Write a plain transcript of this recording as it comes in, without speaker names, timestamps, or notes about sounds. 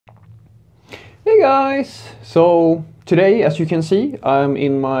Guys! So today, as you can see, I'm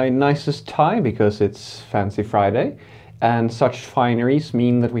in my nicest tie because it's Fancy Friday, and such fineries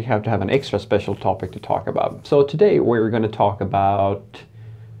mean that we have to have an extra special topic to talk about. So today we're going to talk about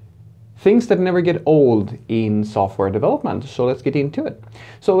things that never get old in software development. So let's get into it.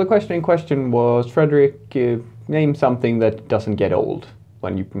 So the question in question was, Frederick, name something that doesn't get old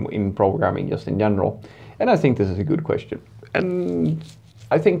when you in programming, just in general. And I think this is a good question. And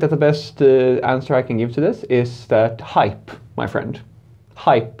I think that the best answer I can give to this is that hype, my friend.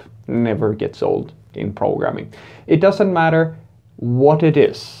 Hype never gets old in programming. It doesn't matter what it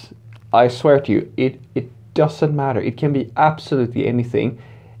is. I swear to you, it doesn't matter. It can be absolutely anything.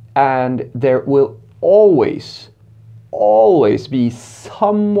 And there will always be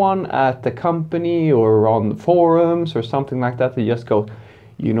someone at the company or on the forums or something like that that just goes,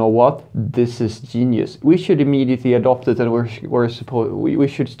 you know what, this is genius. We should immediately adopt it, and we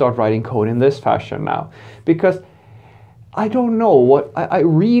should start writing code in this fashion now. Because I don't know what, I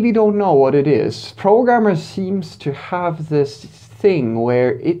really don't know what it is. Programmers seems to have this thing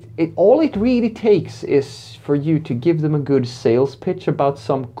where all it really takes is for you to give them a good sales pitch about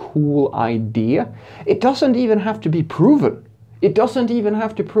some cool idea. It doesn't even have to be proven. It doesn't even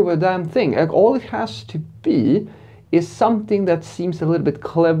have to prove a damn thing. Like, all it has to be is something that seems a little bit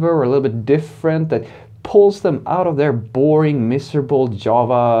clever or a little bit different, that pulls them out of their boring, miserable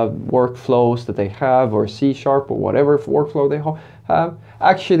Java workflows that they have, or C# or whatever workflow they have.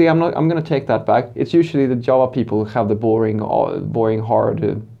 Actually, I'm going to take that back. It's usually the Java people who have the boring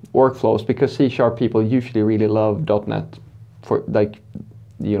hard workflows, because C# people usually really love .NET for, like,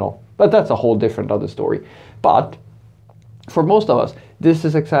 you know, but that's a whole different other story. But for most of us, this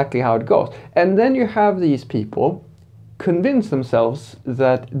is exactly how it goes. And then you have these people convince themselves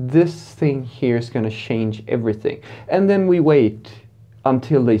that this thing here is going to change everything. And then we wait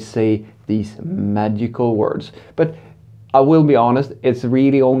until they say these magical words. But I will be honest, it's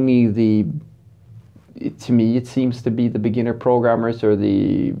really only to me, it seems to be the beginner programmers or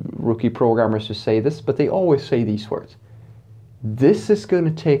the rookie programmers who say this, but they always say these words. This is going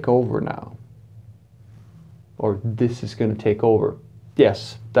to take over now. Or this is going to take over.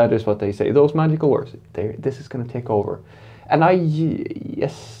 Yes, that is what they say. Those magical words. This is going to take over. And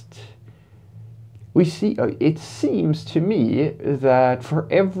we see, it seems to me that for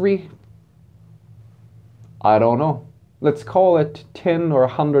every, I don't know, let's call it 10 or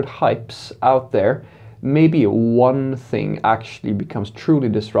 100 hypes out there, maybe one thing actually becomes truly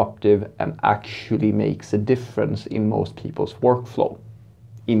disruptive and actually makes a difference in most people's workflow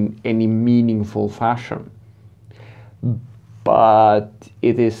in any meaningful fashion. But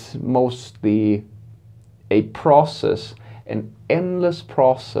it is mostly a process, an endless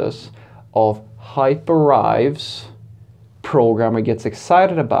process of hype arrives, programmer gets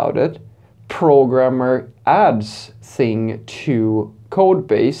excited about it, programmer adds thing to code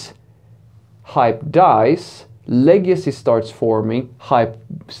base, hype dies, legacy starts forming, hype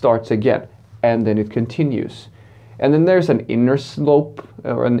starts again, and then it continues. And then there's an inner slope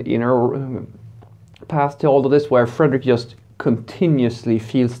or an inner path to all of this, where Frederick just continuously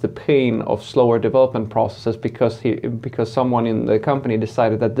feels the pain of slower development processes because someone in the company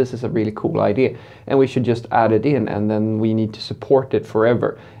decided that this is a really cool idea and we should just add it in, and then we need to support it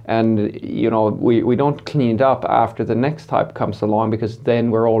forever. And you know, we don't clean it up after the next type comes along, because then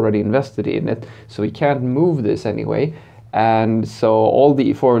we're already invested in it, so we can't move this anyway. And so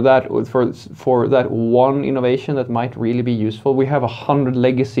for that one innovation that might really be useful, we have 100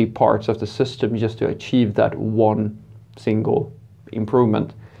 legacy parts of the system just to achieve that one single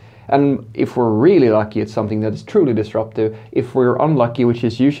improvement. And if we're really lucky, it's something that is truly disruptive. If we're unlucky, which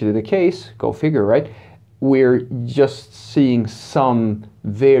is usually the case, go figure, right? We're just seeing some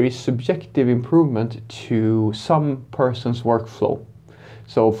very subjective improvement to some person's workflow.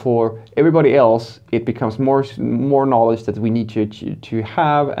 So for everybody else, it becomes more knowledge that we need to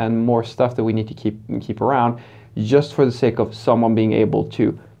have, and more stuff that we need to keep around, just for the sake of someone being able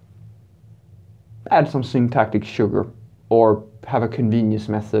to add some syntactic sugar or have a convenience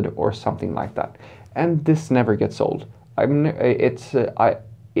method or something like that. And this never gets old. It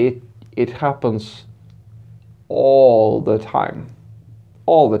happens all the time.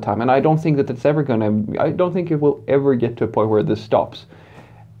 And I don't think that I don't think it will ever get to a point where this stops.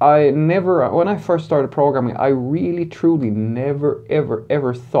 When I first started programming, I really truly never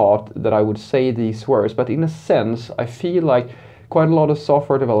ever thought that I would say these words, but in a sense, I feel like quite a lot of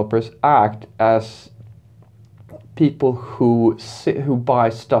software developers act as people who buy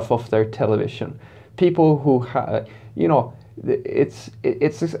stuff off their television. People who, It's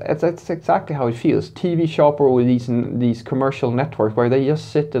exactly how it feels. TV shop or these commercial networks where they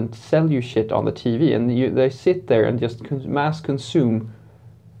just sit and sell you shit on the TV, and they sit there and just mass consume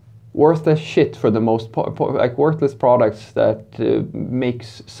worthless shit for the most part, like worthless products that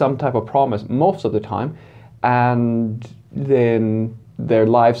makes some type of promise most of the time, and then their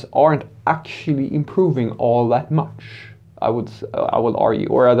lives aren't actually improving all that much. I will argue,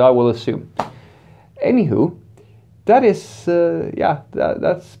 or I will assume. Anywho, that is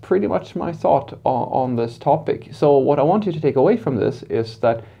that's pretty much my thought on this topic. So what I want you to take away from this is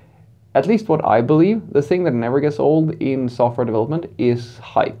that, at least what I believe, the thing that never gets old in software development is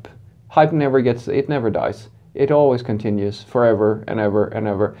hype. Hype never dies. It always continues forever and ever and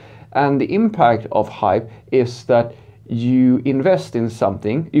ever. And the impact of hype is that you invest in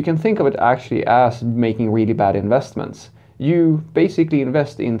something. You can think of it actually as making really bad investments. You basically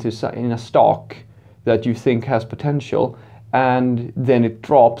invest in a stock that you think has potential, and then it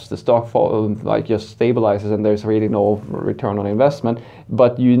drops, the stock just stabilizes, and there's really no return on investment.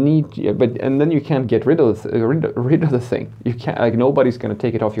 But then you can't get rid of the thing. You can't, like, nobody's going to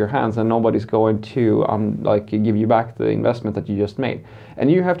take it off your hands, and nobody's going to give you back the investment that you just made, and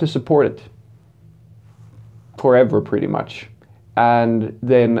you have to support it forever, pretty much. And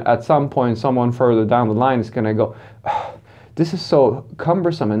then at some point, someone further down the line is going to go, this is so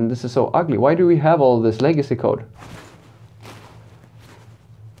cumbersome and this is so ugly. Why do we have all this legacy code?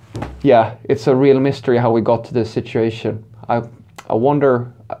 Yeah, it's a real mystery how we got to this situation. I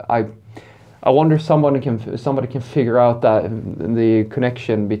wonder somebody can figure out that the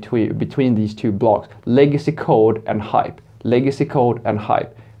connection between these two blocks: legacy code and hype, legacy code and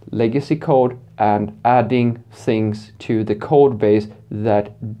hype, legacy code and adding things to the code base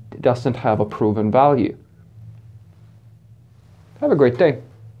that doesn't have a proven value. Have a great day.